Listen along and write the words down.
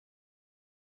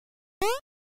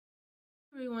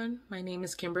Everyone, my name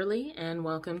is Kimberly and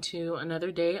welcome to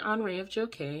another day on Ray of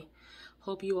JoKay.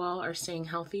 Hope you all are staying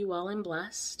healthy, well, and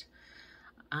blessed.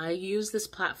 I use this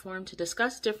platform to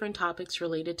discuss different topics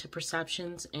related to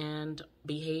perceptions and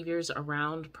behaviors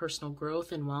around personal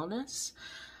growth and wellness.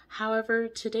 However,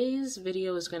 today's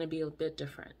video is going to be a bit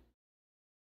different.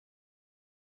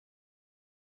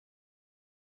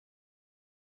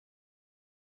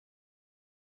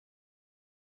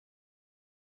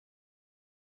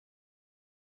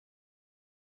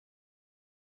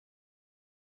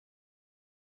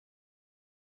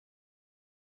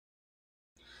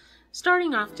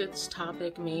 Starting off, this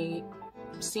topic may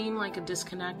seem like a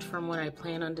disconnect from what I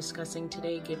plan on discussing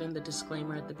today, given the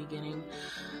disclaimer at the beginning,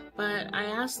 but I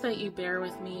ask that you bear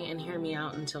with me and hear me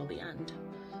out until the end.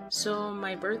 So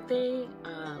my birthday,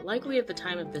 likely at the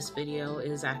time of this video,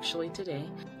 is actually today.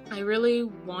 I really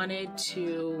wanted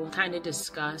to kind of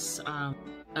discuss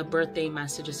a birthday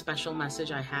message, a special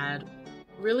message I had.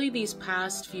 Really, these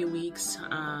past few weeks,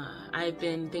 I've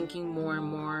been thinking more and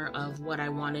more of what I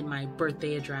wanted my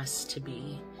birthday address to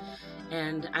be.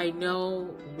 And I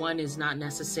know one is not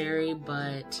necessary,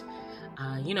 but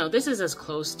this is as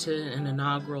close to an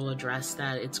inaugural address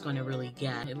that it's going to really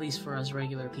get, at least for us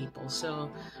regular people.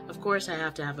 So, of course, I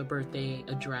have to have a birthday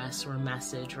address or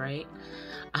message, right?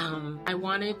 I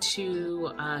wanted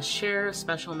to share a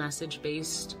special message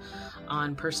based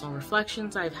on personal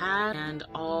reflections I've had and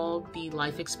all the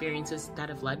life experiences that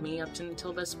have led me up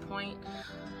until this point.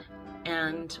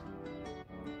 And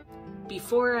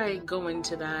before I go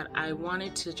into that, I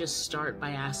wanted to just start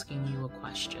by asking you a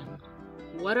question.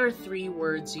 What are 3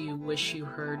 words you wish you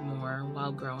heard more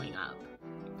while growing up?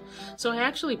 So I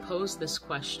actually posed this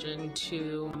question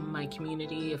to my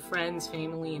community of friends,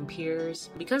 family, and peers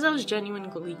because I was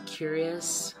genuinely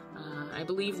curious. I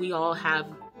believe we all have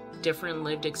different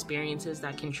lived experiences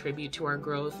that contribute to our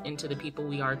growth into the people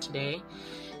we are today.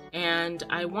 And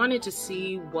I wanted to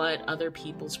see what other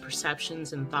people's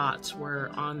perceptions and thoughts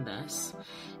were on this.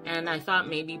 And I thought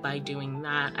maybe by doing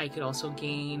that, I could also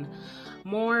gain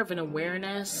more of an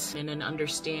awareness and an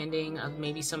understanding of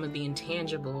maybe some of the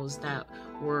intangibles that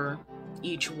we're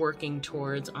each working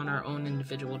towards on our own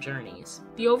individual journeys.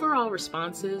 The overall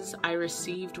responses I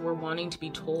received were wanting to be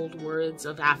told words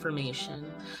of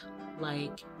affirmation,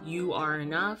 like, you are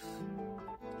enough,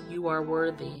 you are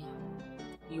worthy,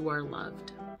 you are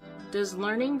loved. Does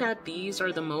learning that these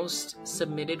are the most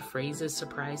submitted phrases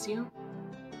surprise you?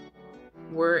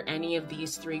 Were any of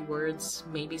these 3 words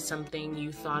maybe something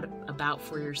you thought about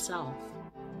for yourself?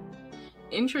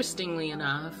 Interestingly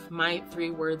enough, my 3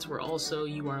 words were also,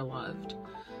 you are loved.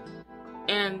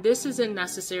 And this isn't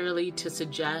necessarily to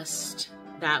suggest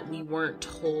that we weren't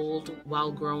told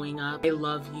while growing up, I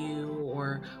love you,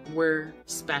 or we're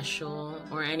special,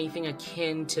 or anything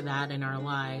akin to that in our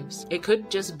lives. It could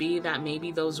just be that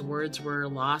maybe those words were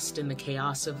lost in the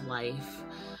chaos of life.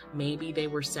 Maybe they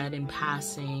were said in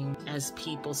passing as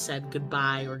people said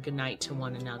goodbye or goodnight to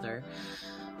one another,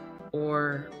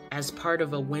 or as part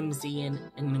of a whimsy and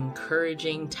an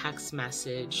encouraging text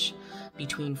message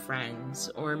between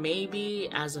friends, or maybe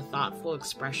as a thoughtful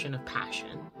expression of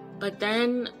passion. But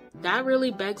then that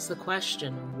really begs the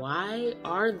question, why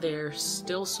are there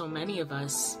still so many of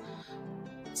us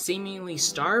seemingly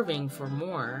starving for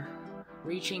more,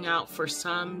 reaching out for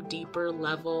some deeper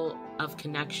level of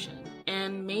connection?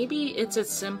 And maybe it's as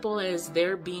simple as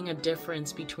there being a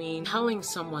difference between telling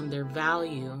someone their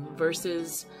value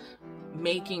versus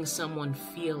making someone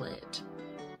feel it.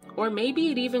 Or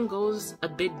maybe it even goes a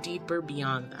bit deeper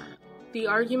beyond that. The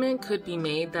argument could be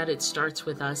made that it starts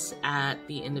with us at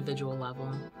the individual level.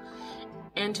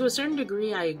 And to a certain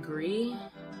degree, I agree.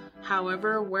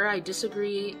 However, where I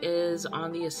disagree is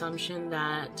on the assumption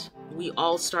that we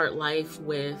all start life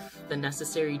with the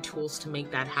necessary tools to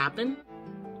make that happen.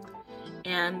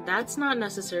 And that's not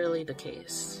necessarily the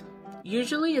case.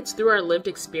 Usually it's through our lived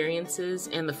experiences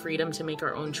and the freedom to make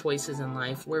our own choices in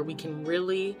life where we can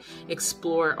really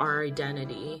explore our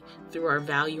identity through our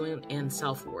value and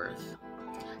self-worth.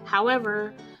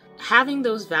 However, having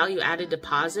those value-added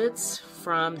deposits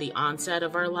from the onset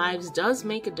of our lives does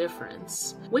make a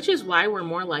difference, which is why we're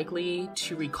more likely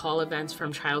to recall events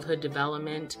from childhood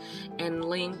development and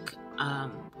link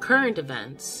current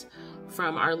events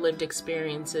from our lived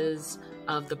experiences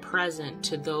of the present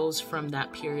to those from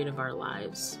that period of our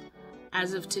lives.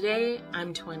 As of today,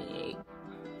 I'm 28,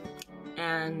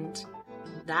 and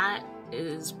that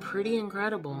is pretty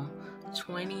incredible.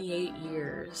 28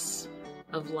 years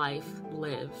of life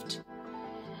lived.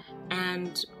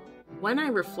 And when I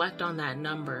reflect on that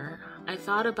number, I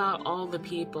thought about all the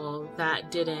people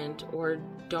that didn't or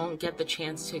don't get the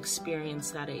chance to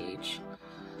experience that age.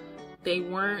 They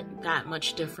weren't that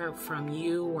much different from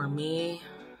you or me.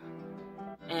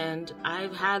 And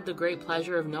I've had the great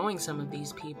pleasure of knowing some of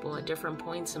these people at different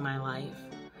points in my life.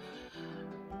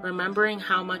 Remembering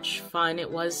how much fun it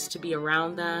was to be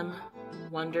around them,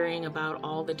 wondering about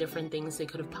all the different things they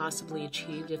could have possibly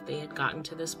achieved if they had gotten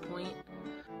to this point.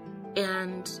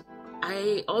 And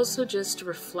I also just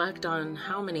reflect on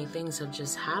how many things have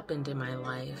just happened in my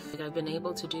life. I've been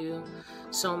able to do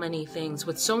so many things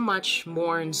with so much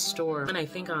more in store. When I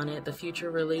think on it, the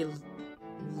future really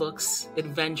looks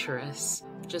adventurous.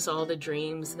 Just all the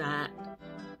dreams that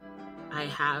I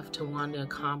have to want to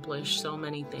accomplish so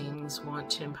many things, want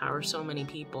to empower so many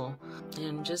people,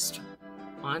 and just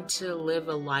want to live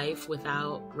a life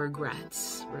without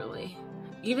regrets, really.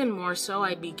 Even more so,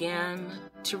 I began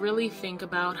to really think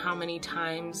about how many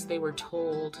times they were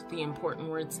told the important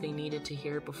words they needed to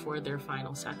hear before their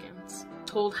final seconds.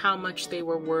 Told how much they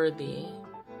were worthy,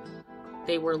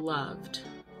 they were loved,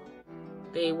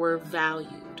 they were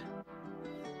valued,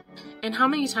 and how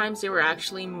many times they were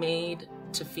actually made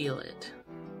to feel it.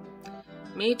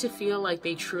 Made to feel like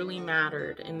they truly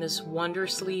mattered in this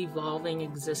wondrously evolving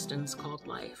existence called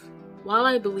life. While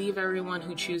I believe everyone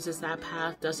who chooses that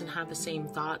path doesn't have the same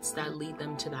thoughts that lead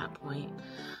them to that point,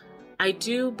 I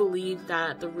do believe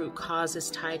that the root cause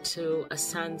is tied to a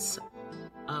sense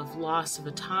of loss of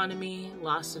autonomy,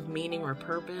 loss of meaning or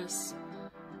purpose,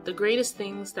 the greatest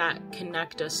things that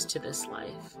connect us to this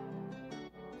life.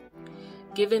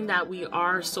 Given that we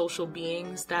are social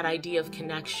beings, that idea of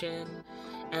connection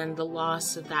and the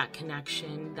loss of that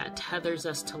connection that tethers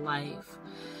us to life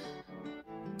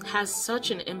has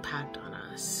such an impact on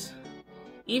us.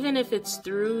 Even if it's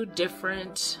through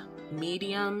different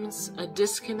mediums, a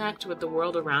disconnect with the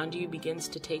world around you begins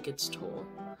to take its toll.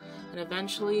 And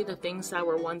eventually, the things that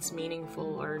were once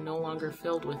meaningful are no longer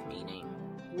filled with meaning.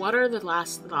 What are the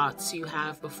last thoughts you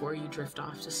have before you drift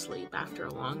off to sleep after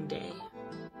a long day?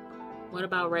 What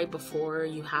about right before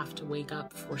you have to wake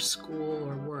up for school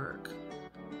or work?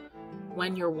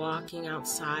 When you're walking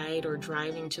outside or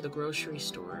driving to the grocery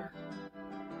store?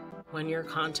 When you're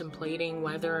contemplating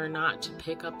whether or not to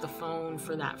pick up the phone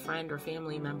for that friend or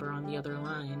family member on the other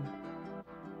line?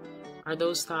 Are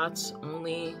those thoughts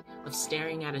only of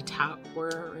staring at a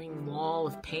towering wall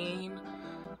of pain?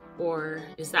 Or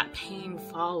is that pain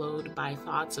followed by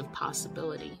thoughts of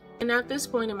possibility? And at this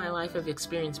point in my life, I've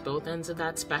experienced both ends of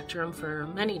that spectrum for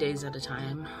many days at a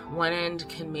time. One end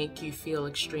can make you feel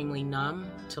extremely numb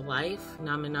to life,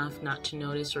 numb enough not to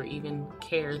notice or even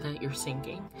care that you're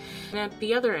sinking. And at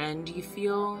the other end, you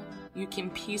feel you can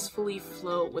peacefully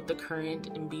float with the current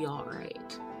and be all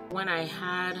right. When I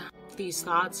had these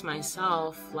thoughts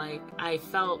myself, I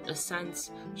felt a sense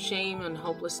of shame and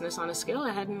hopelessness on a scale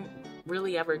I hadn't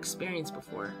really ever experienced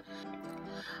before.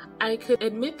 I could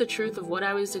admit the truth of what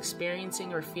I was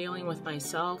experiencing or feeling with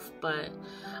myself, but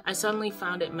I suddenly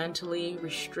found it mentally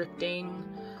restricting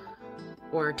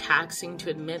or taxing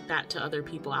to admit that to other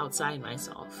people outside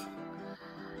myself.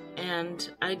 And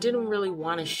I didn't really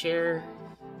want to share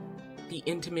the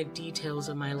intimate details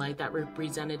of my life that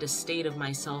represented a state of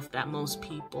myself that most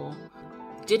people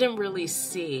didn't really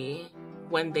see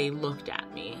when they looked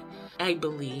at me. I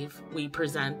believe we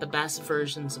present the best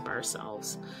versions of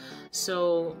ourselves.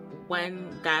 So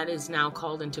when that is now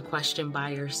called into question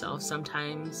by yourself,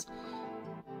 sometimes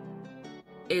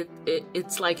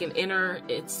it's like an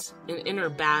inner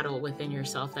battle within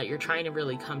yourself that you're trying to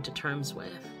really come to terms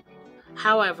with.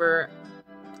 However,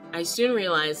 I soon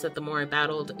realized that the more I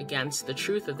battled against the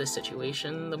truth of the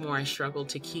situation, the more I struggled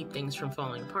to keep things from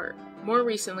falling apart. More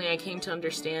recently, I came to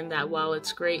understand that while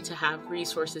it's great to have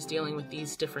resources dealing with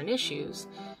these different issues,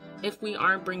 if we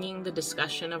aren't bringing the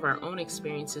discussion of our own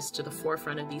experiences to the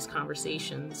forefront of these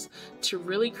conversations to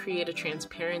really create a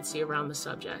transparency around the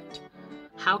subject,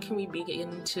 how can we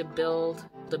begin to build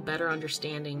the better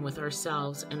understanding with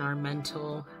ourselves and our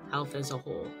mental health as a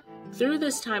whole? Through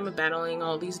this time of battling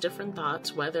all these different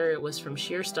thoughts, whether it was from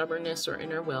sheer stubbornness or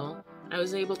inner will, I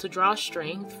was able to draw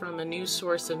strength from a new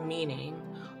source of meaning,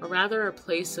 or rather a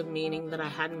place of meaning that I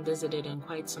hadn't visited in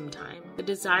quite some time, the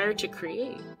desire to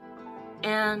create.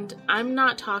 And I'm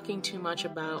not talking too much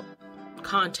about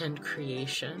content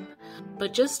creation,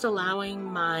 but just allowing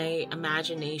my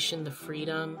imagination the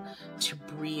freedom to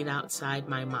breathe outside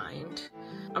my mind.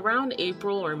 Around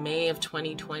April or May of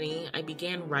 2020, I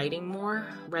began writing more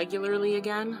regularly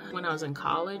again. When I was in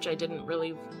college, I didn't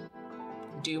really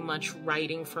do much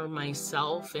writing for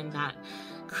myself in that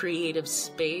creative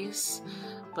space,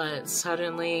 but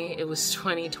suddenly it was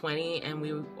 2020 and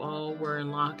we all were in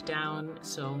lockdown,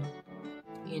 so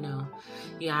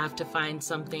you have to find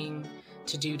something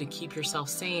to do to keep yourself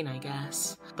sane, I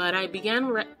guess. But I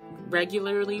began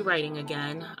regularly writing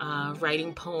again,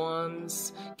 writing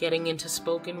poems, getting into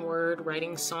spoken word,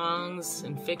 writing songs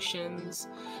and fictions.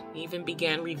 Even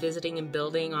began revisiting and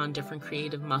building on different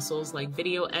creative muscles like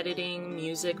video editing,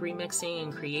 music remixing,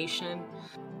 and creation.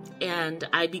 And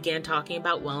I began talking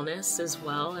about wellness as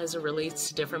well as it relates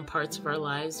to different parts of our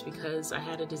lives because I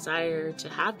had a desire to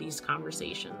have these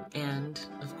conversations. And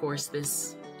of course,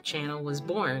 this channel was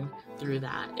born through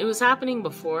that. It was happening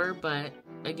before, but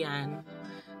again,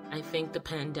 I think the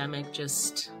pandemic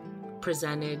just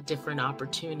presented different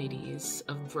opportunities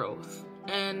of growth.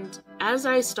 And as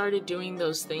I started doing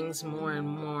those things more and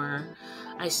more,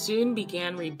 I soon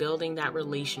began rebuilding that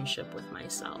relationship with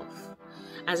myself.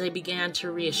 As I began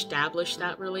to reestablish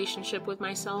that relationship with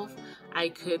myself, I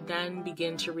could then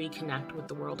begin to reconnect with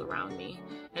the world around me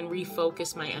and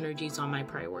refocus my energies on my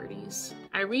priorities.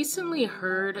 I recently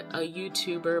heard a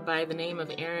YouTuber by the name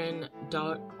of Aaron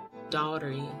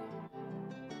Doughty.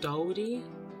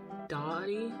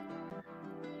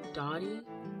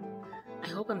 I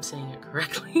hope I'm saying it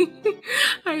correctly.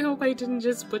 I hope I didn't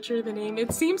just butcher the name.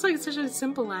 It seems like such a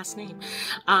simple last name.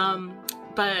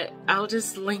 But I'll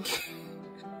just link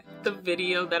the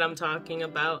video that I'm talking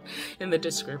about in the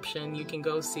description. You can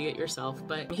go see it yourself.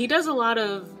 But he does a lot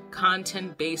of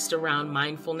content based around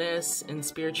mindfulness and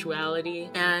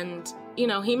spirituality. And, you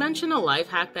know, he mentioned a life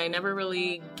hack that I never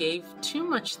really gave too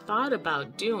much thought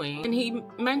about doing. And he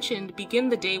mentioned begin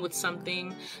the day with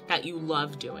something that you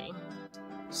love doing.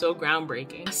 So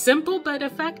groundbreaking. Simple but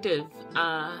effective.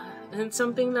 And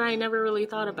something that I never really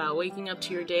thought about. Waking up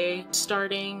to your day,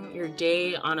 starting your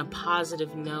day on a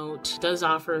positive note does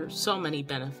offer so many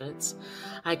benefits.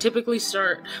 I typically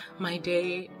start my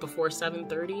day before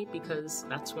 7:30 because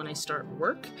that's when I start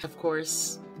work. Of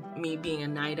course, me being a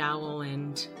night owl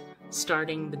and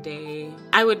starting the day,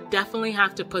 I would definitely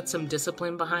have to put some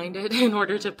discipline behind it in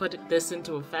order to put this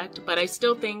into effect, but I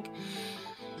still think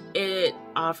it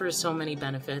offers so many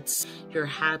benefits. You're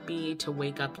happy to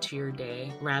wake up to your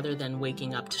day rather than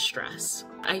waking up to stress.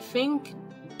 I think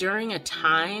during a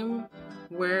time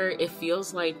where it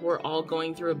feels like we're all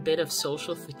going through a bit of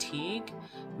social fatigue,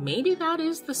 maybe that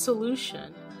is the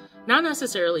solution. Not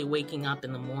necessarily waking up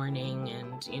in the morning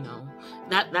and, you know,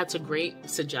 that's a great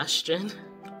suggestion,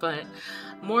 but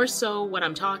more so what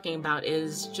I'm talking about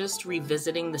is just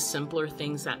revisiting the simpler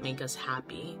things that make us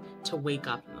happy to wake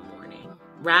up in the morning,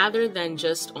 rather than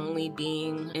just only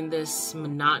being in this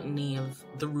monotony of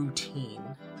the routine.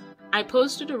 I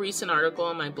posted a recent article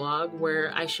on my blog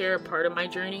where I share a part of my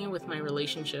journey with my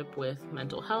relationship with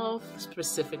mental health,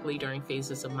 specifically during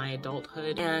phases of my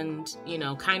adulthood, and, you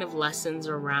know, kind of lessons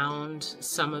around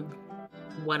some of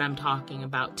what I'm talking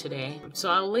about today.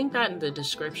 So I'll link that in the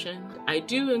description. I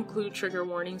do include trigger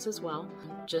warnings as well,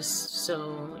 just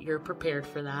so you're prepared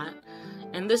for that.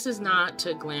 And this is not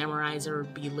to glamorize or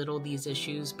belittle these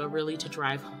issues, but really to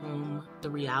drive home the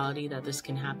reality that this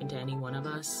can happen to any one of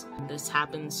us. This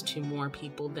happens to more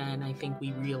people than I think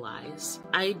we realize.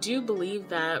 I do believe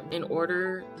that in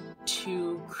order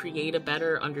to create a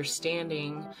better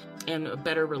understanding and a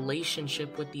better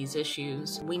relationship with these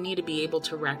issues, we need to be able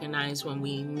to recognize when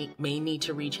we may need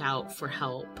to reach out for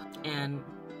help and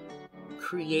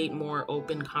create more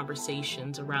open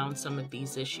conversations around some of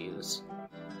these issues.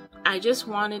 I just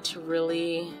wanted to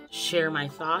really share my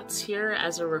thoughts here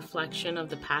as a reflection of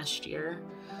the past year.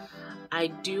 I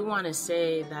do want to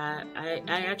say that I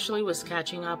actually was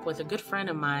catching up with a good friend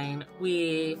of mine.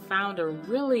 We found it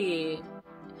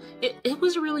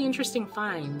was a really interesting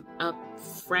find, a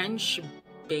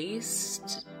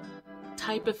French-based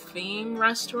type of theme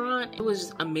restaurant. It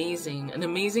was amazing, an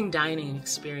amazing dining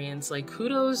experience. Like,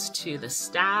 kudos to the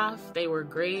staff, they were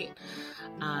great.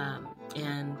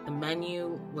 And the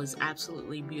menu was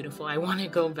absolutely beautiful. I want to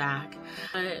go back.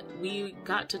 But we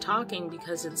got to talking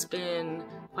because it's been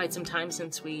quite some time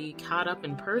since we caught up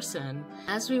in person.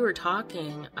 As we were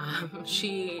talking,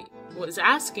 she was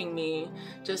asking me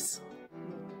just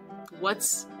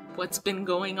what's been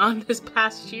going on this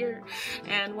past year.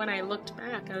 And when I looked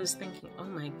back, I was thinking, oh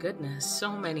my goodness,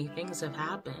 so many things have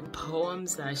happened.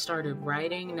 Poems that I started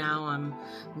writing, now I'm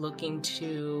looking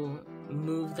to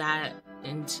move that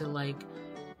into like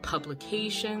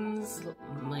publications.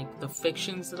 Like the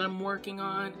fictions that I'm working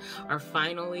on are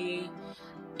finally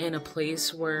in a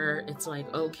place where it's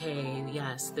like, okay,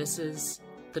 yes, this is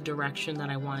the direction that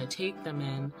I want to take them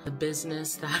in. The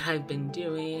business that I've been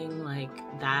doing, like,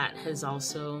 that has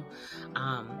also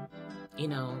you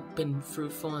know, been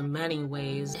fruitful in many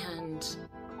ways. And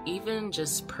even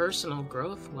just personal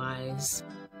growth wise,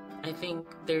 I think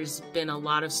there's been a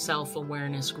lot of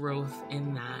self-awareness growth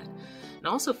in that. And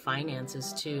also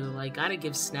finances too. Like, gotta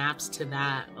give snaps to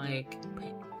that. Like,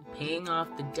 paying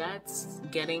off the debts,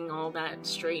 getting all that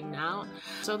straightened out.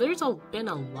 So there's been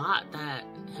a lot that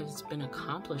has been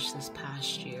accomplished this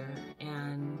past year,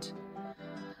 and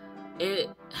it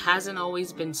hasn't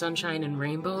always been sunshine and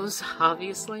rainbows,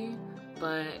 obviously,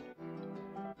 but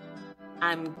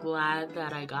I'm glad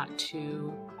that I got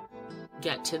to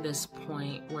get to this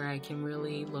point where I can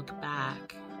really look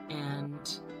back and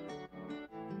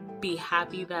be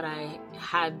happy that I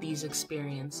had these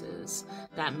experiences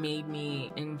that made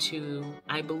me into,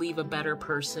 I believe, a better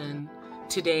person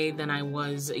today than I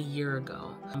was a year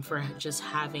ago, for just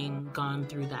having gone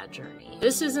through that journey.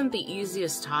 This isn't the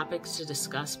easiest topics to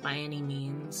discuss by any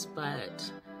means,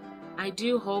 but I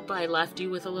do hope I left you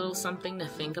with a little something to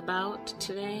think about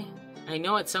today. I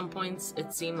know at some points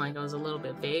it seemed like I was a little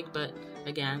bit vague, but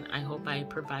again, I hope I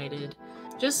provided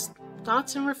just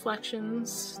thoughts and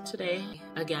reflections today.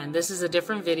 Again, this is a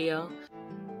different video,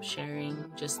 sharing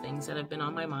just things that have been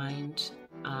on my mind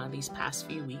these past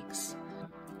few weeks.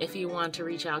 If you want to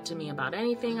reach out to me about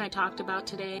anything I talked about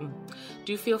today,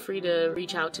 do feel free to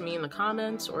reach out to me in the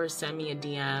comments or send me a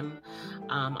DM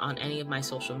on any of my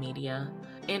social media.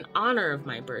 In honor of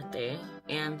my birthday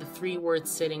and the 3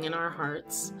 words sitting in our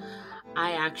hearts,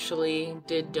 I actually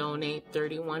did donate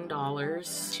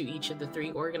 $31 to each of the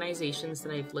 3 organizations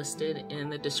that I've listed in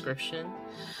the description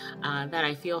that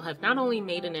I feel have not only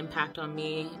made an impact on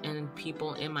me and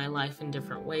people in my life in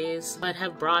different ways, but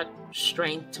have brought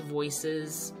strength to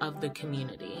voices of the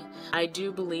community. I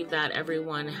do believe that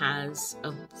everyone has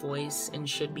a voice and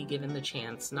should be given the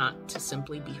chance not to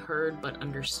simply be heard but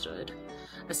understood,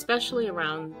 especially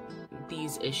around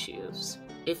these issues.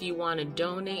 If you want to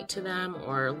donate to them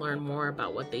or learn more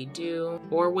about what they do,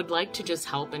 or would like to just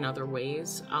help in other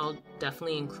ways, I'll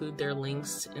definitely include their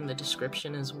links in the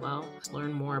description as well.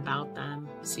 Learn more about them,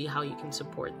 see how you can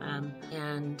support them.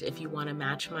 And if you want to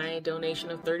match my donation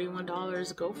of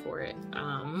 $31, go for it.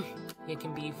 It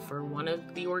can be for one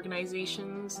of the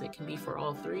organizations, it can be for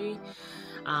all 3.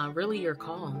 Really your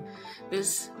call.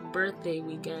 This birthday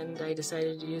weekend, I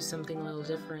decided to do something a little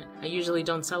different. I usually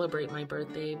don't celebrate my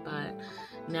birthday, but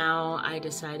now I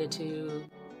decided to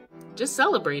just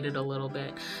celebrate it a little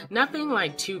bit. Nothing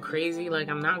like too crazy, like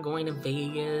I'm not going to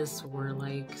Vegas or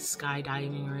like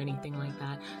skydiving or anything like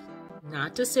that.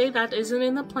 Not to say that isn't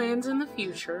in the plans in the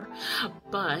future,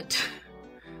 but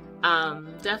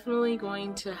definitely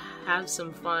going to have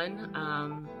some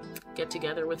fun, get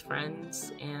together with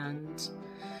friends, and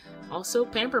also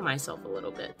pamper myself a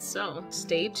little bit. So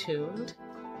stay tuned.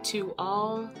 To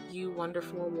all you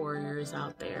wonderful warriors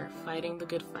out there fighting the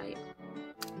good fight,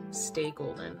 stay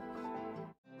golden.